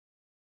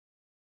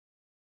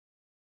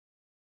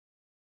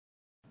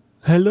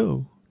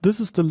Hello, this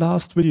is the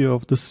last video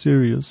of this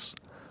series.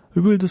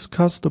 We will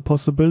discuss the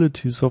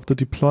possibilities of the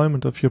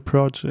deployment of your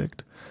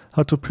project,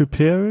 how to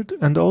prepare it,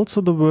 and also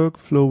the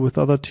workflow with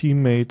other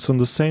teammates on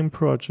the same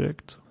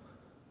project.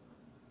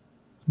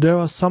 There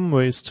are some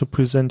ways to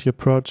present your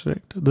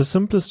project. The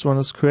simplest one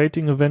is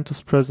creating a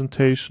Ventuz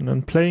presentation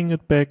and playing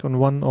it back on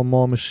one or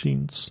more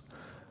machines.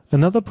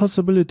 Another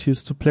possibility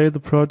is to play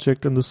the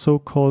project in the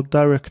so-called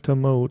director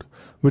mode,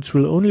 which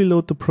will only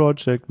load the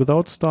project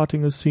without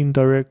starting a scene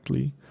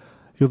directly.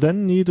 You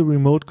then need a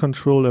remote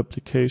control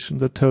application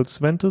that tells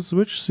Ventuz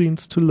which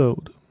scenes to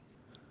load.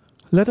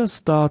 Let us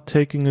start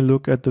taking a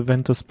look at the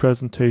Ventuz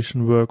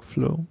presentation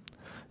workflow.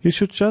 You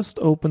should just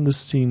open the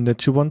scene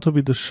that you want to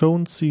be the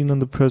shown scene in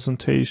the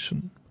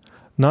presentation.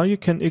 Now you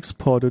can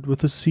export it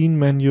with the scene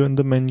menu in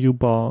the menu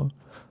bar.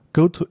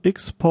 Go to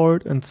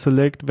Export and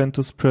select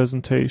Ventuz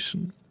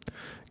presentation.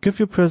 Give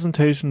your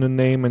presentation a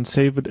name and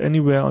save it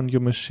anywhere on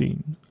your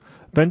machine.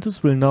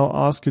 Ventuz will now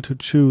ask you to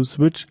choose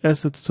which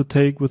assets to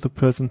take with the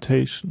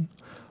presentation.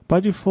 By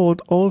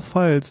default, all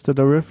files that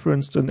are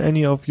referenced in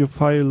any of your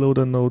file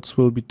loader nodes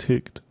will be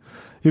ticked.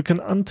 You can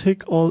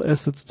untick all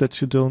assets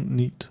that you don't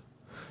need.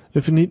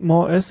 If you need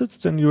more assets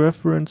than you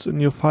reference in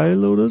your file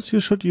loaders, you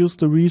should use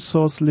the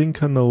Resource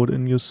Linker node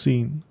in your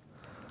scene.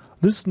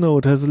 This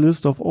node has a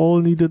list of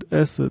all needed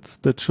assets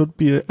that should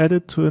be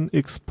added to an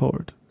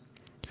export.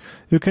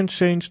 You can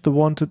change the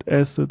wanted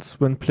assets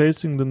when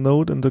placing the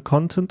node in the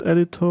content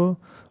editor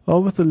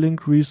or with the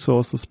Link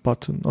Resources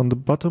button on the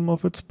bottom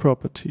of its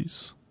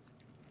properties.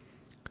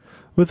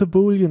 With a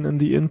boolean in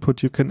the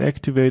input, you can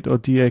activate or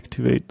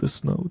deactivate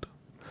this node.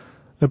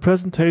 A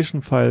presentation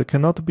file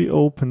cannot be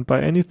opened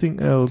by anything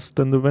else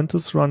than the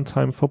Ventuz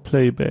runtime for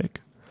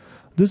playback.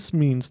 This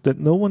means that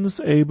no one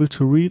is able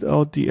to read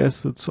out the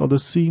assets or the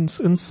scenes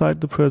inside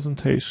the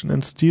presentation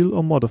and steal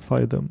or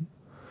modify them.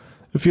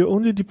 If you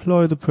only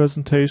deploy the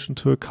presentation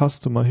to a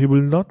customer, he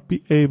will not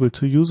be able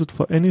to use it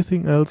for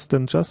anything else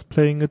than just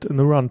playing it in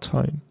a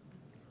runtime.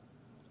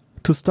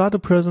 To start a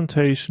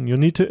presentation, you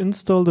need to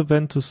install the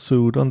Ventuz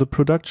suite on the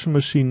production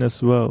machine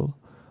as well.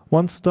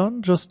 Once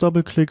done, just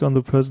double-click on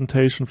the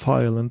presentation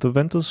file and the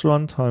Ventuz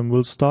runtime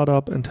will start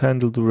up and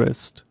handle the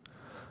rest.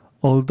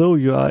 Although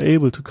you are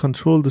able to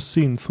control the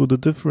scene through the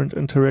different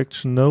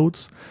interaction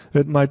nodes,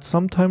 it might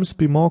sometimes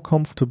be more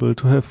comfortable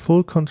to have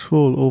full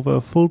control over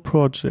a full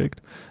project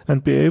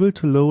and be able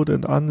to load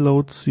and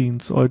unload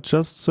scenes or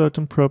adjust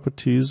certain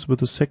properties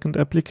with a second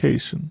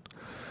application.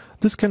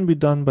 This can be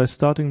done by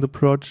starting the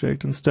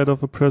project instead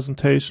of a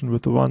presentation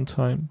with the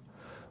runtime.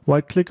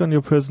 Right-click on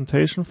your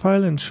presentation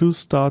file and choose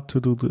Start to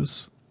do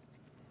this.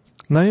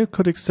 Now you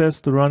could access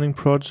the running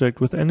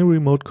project with any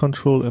remote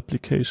control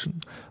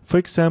application, for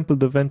example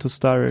the Ventuz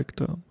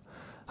Director.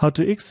 How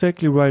to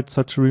exactly write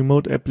such a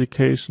remote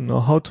application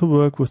or how to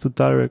work with the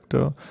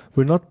director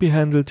will not be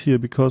handled here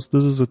because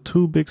this is a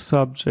too big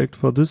subject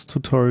for this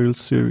tutorial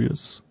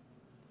series.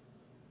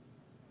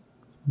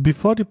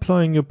 Before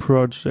deploying your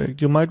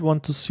project, you might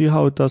want to see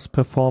how it does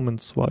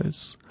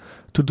performance-wise.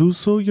 To do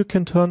so, you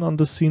can turn on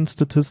the scene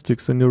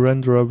statistics in your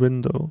renderer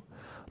window.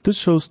 This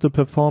shows the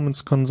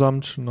performance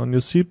consumption on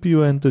your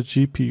CPU and the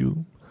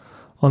GPU.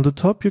 On the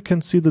top you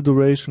can see the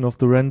duration of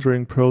the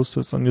rendering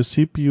process on your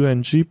CPU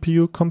and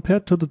GPU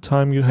compared to the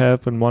time you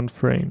have in one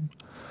frame.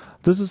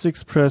 This is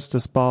expressed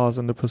as bars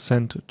and a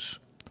percentage.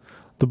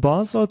 The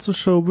bars also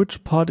show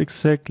which part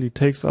exactly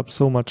takes up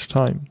so much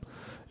time.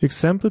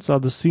 Examples are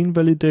the scene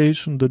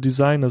validation, the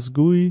designer's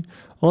GUI,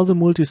 or the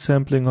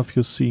multi-sampling of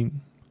your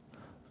scene.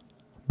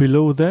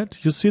 Below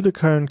that, you see the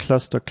current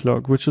cluster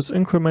clock, which is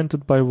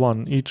incremented by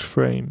 1 each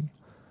frame.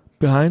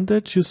 Behind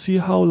that, you see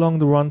how long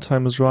the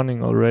runtime is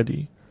running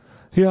already.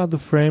 Here are the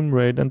frame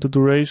rate and the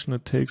duration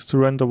it takes to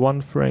render one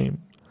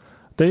frame.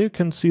 There you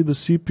can see the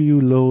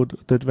CPU load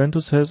that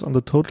Ventuz has on the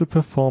total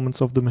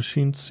performance of the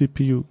machine's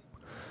CPU.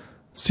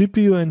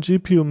 CPU and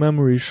GPU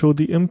memory show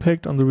the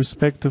impact on the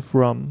respective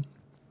RAM.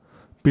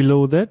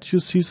 Below that, you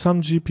see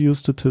some GPU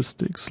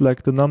statistics,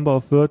 like the number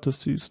of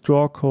vertices,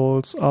 draw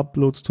calls,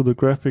 uploads to the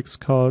graphics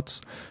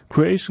cards,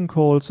 creation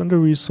calls, and a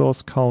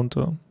resource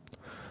counter.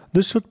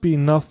 This should be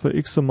enough for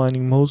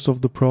examining most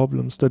of the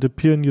problems that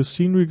appear in your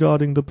scene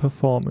regarding the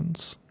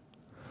performance.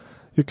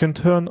 You can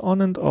turn on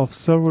and off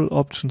several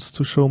options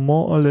to show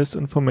more or less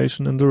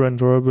information in the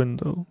renderer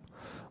window.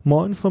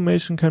 More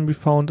information can be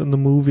found in the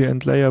movie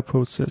and layer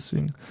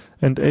processing,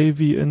 and AV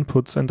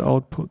inputs and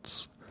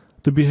outputs.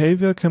 The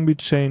behavior can be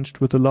changed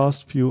with the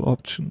last few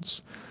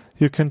options.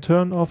 You can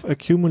turn off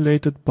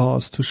accumulated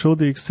bars to show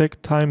the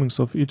exact timings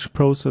of each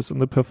process in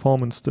the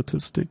performance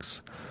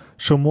statistics.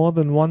 Show more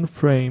than one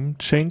frame,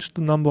 change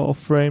the number of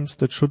frames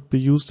that should be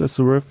used as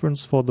a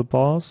reference for the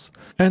bars,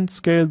 and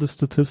scale the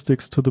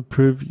statistics to the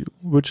preview,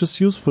 which is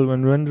useful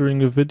when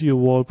rendering a video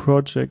wall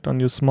project on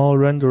your small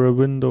renderer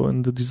window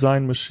in the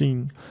design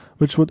machine,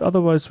 which would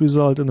otherwise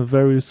result in a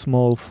very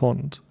small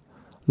font.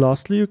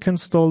 Lastly, you can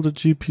stall the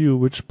GPU,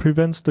 which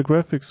prevents the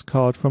graphics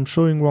card from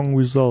showing wrong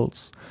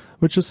results,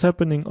 which is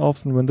happening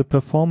often when the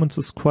performance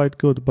is quite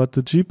good but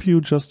the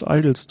GPU just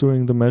idles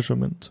during the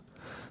measurement.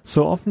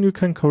 So often you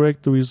can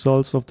correct the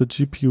results of the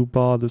GPU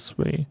bar this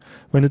way,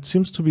 when it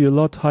seems to be a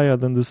lot higher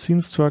than the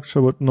scene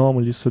structure would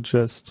normally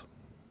suggest.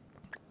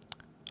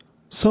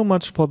 So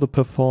much for the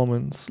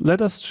performance.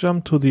 Let us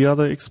jump to the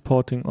other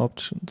exporting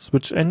options,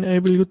 which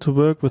enable you to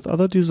work with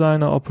other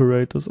designer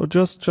operators or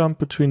just jump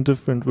between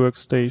different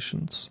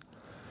workstations.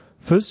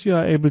 First, you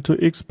are able to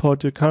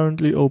export your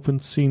currently open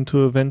scene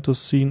to a Ventuz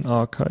scene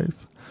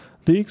archive.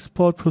 The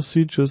export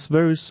procedure is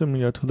very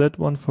similar to that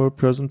one for a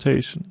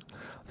presentation.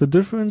 The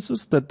difference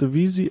is that the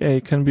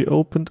VZA can be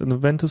opened in a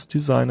Ventuz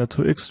Designer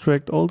to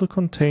extract all the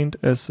contained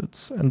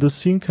assets, and the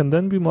scene can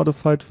then be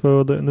modified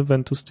further in the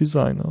Ventuz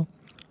Designer.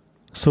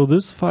 So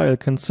this file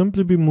can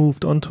simply be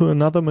moved onto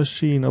another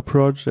machine or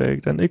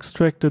project and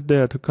extracted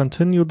there to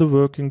continue the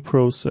working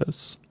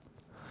process.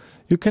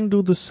 You can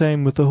do the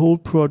same with the whole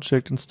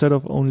project instead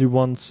of only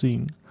one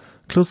scene.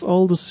 Close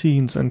all the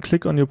scenes and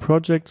click on your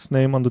project's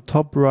name on the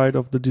top right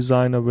of the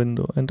Designer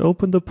window and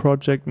open the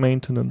project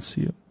maintenance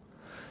here.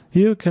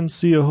 Here you can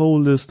see a whole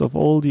list of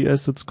all the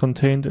assets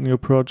contained in your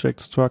project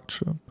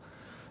structure.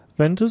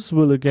 Ventuz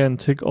will again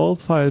tick all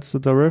files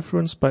that are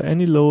referenced by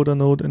any loader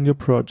node in your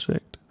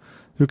project.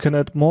 You can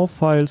add more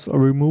files or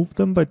remove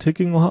them by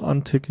ticking or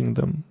unticking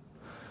them.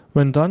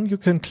 When done, you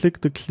can click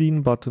the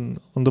Clean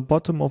button on the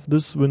bottom of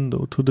this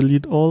window to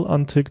delete all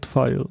unticked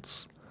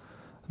files.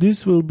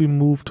 These will be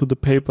moved to the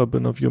paper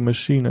bin of your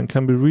machine and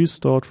can be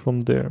restored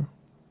from there.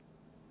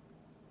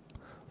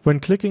 When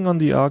clicking on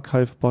the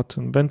Archive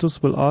button,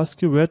 Ventuz will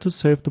ask you where to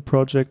save the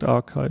project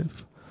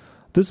archive.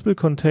 This will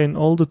contain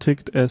all the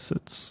ticked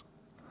assets.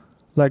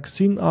 Like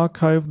Scene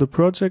Archive, the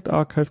project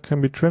archive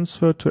can be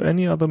transferred to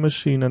any other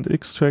machine and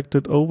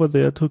extracted over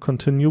there to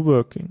continue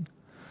working.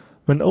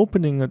 When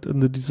opening it in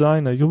the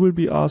Designer, you will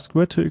be asked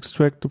where to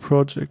extract the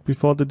project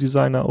before the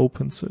Designer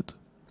opens it.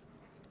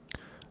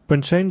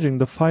 When changing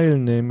the file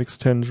name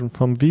extension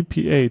from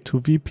VPA to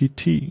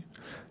VPT,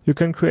 you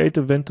can create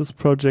a Ventuz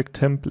project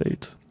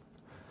template.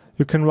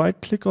 You can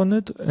right-click on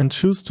it and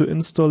choose to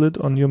install it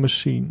on your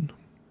machine.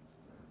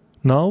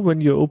 Now, when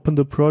you open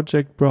the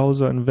project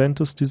browser in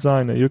Ventuz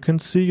Designer, you can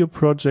see your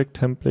project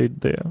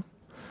template there.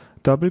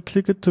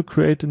 Double-click it to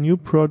create a new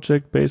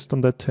project based on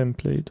that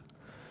template.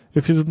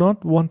 If you do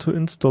not want to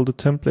install the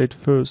template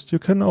first, you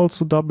can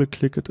also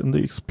double-click it in the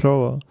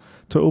Explorer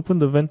to open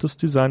the Ventuz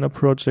Designer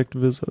project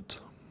wizard.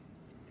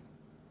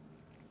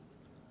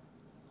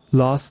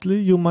 Lastly,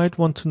 you might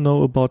want to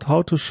know about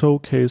how to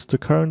showcase the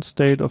current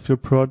state of your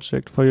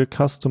project for your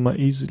customer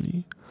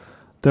easily.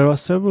 There are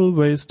several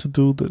ways to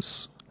do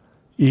this.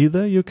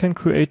 Either you can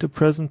create a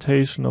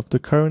presentation of the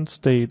current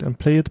state and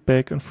play it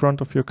back in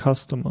front of your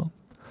customer.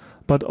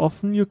 But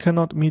often you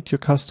cannot meet your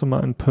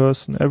customer in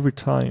person every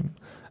time,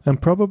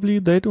 and probably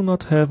they do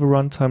not have a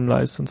runtime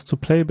license to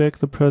play back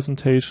the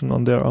presentation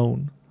on their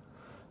own.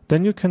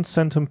 Then you can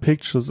send him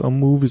pictures or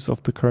movies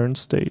of the current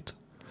state.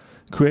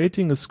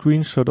 Creating a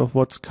screenshot of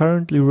what's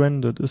currently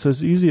rendered is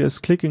as easy as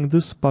clicking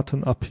this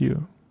button up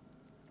here.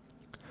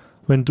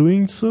 When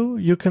doing so,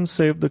 you can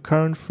save the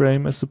current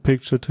frame as a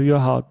picture to your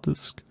hard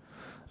disk.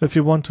 If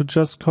you want to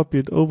just copy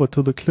it over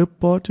to the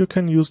clipboard, you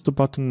can use the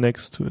button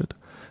next to it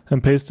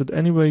and paste it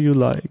anywhere you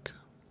like.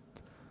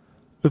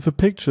 If a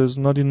picture is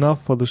not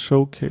enough for the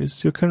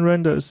showcase, you can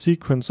render a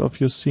sequence of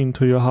your scene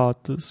to your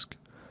hard disk.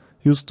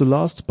 Use the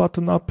last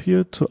button up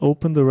here to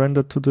open the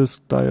Render to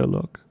Disk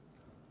dialog.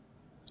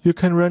 You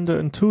can render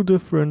in two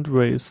different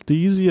ways, the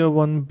easier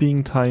one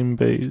being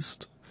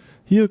time-based.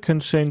 Here you can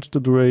change the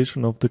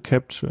duration of the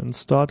capture and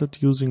start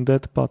it using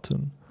that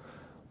button.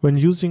 When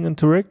using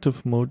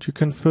interactive mode, you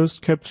can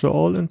first capture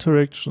all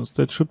interactions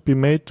that should be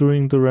made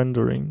during the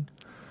rendering.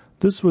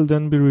 This will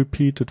then be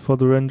repeated for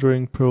the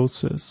rendering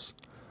process.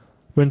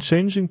 When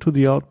changing to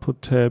the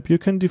Output tab, you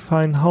can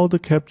define how the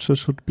capture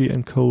should be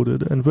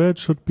encoded and where it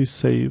should be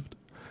saved.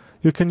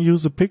 You can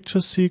use a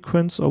picture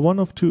sequence or one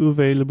of two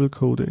available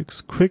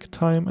codecs,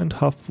 QuickTime and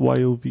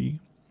HUF-YOV.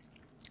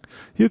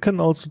 You can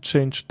also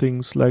change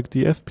things like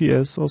the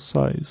FPS or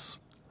size.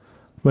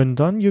 When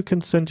done, you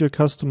can send your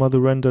customer the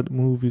rendered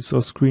movies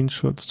or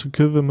screenshots to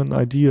give him an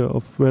idea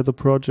of where the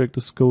project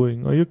is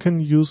going, or you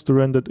can use the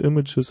rendered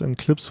images and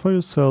clips for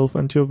yourself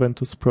and your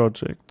Ventuz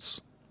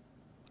projects.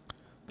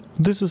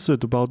 This is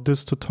it about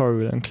this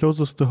tutorial and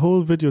closes the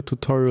whole video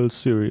tutorial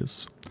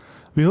series.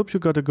 We hope you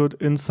got a good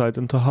insight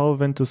into how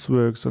Ventuz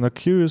works and are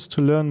curious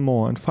to learn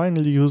more and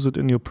finally use it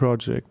in your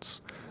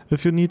projects.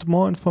 If you need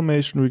more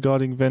information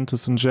regarding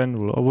Ventuz in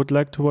general or would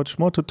like to watch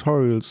more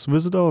tutorials,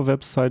 visit our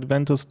website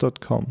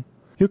ventuz.com.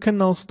 You can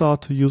now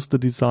start to use the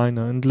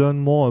Designer and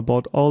learn more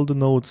about all the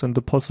nodes and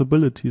the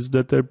possibilities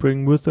that they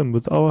bring with them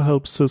with our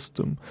help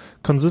system,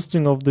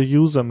 consisting of the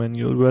user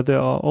manual where there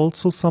are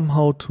also some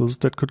how-tos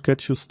that could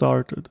get you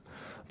started,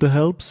 the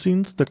help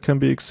scenes that can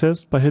be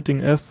accessed by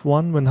hitting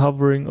F1 when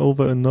hovering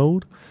over a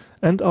node,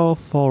 and our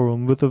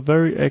forum with a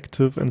very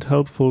active and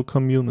helpful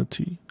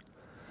community.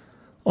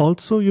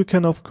 Also, you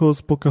can of course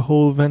book a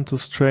whole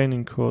Ventuz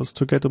training course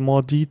to get a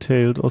more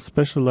detailed or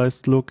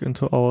specialized look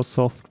into our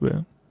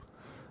software.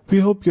 We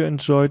hope you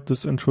enjoyed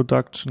this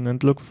introduction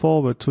and look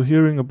forward to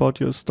hearing about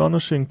your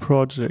astonishing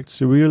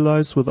projects you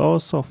realize with our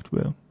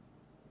software.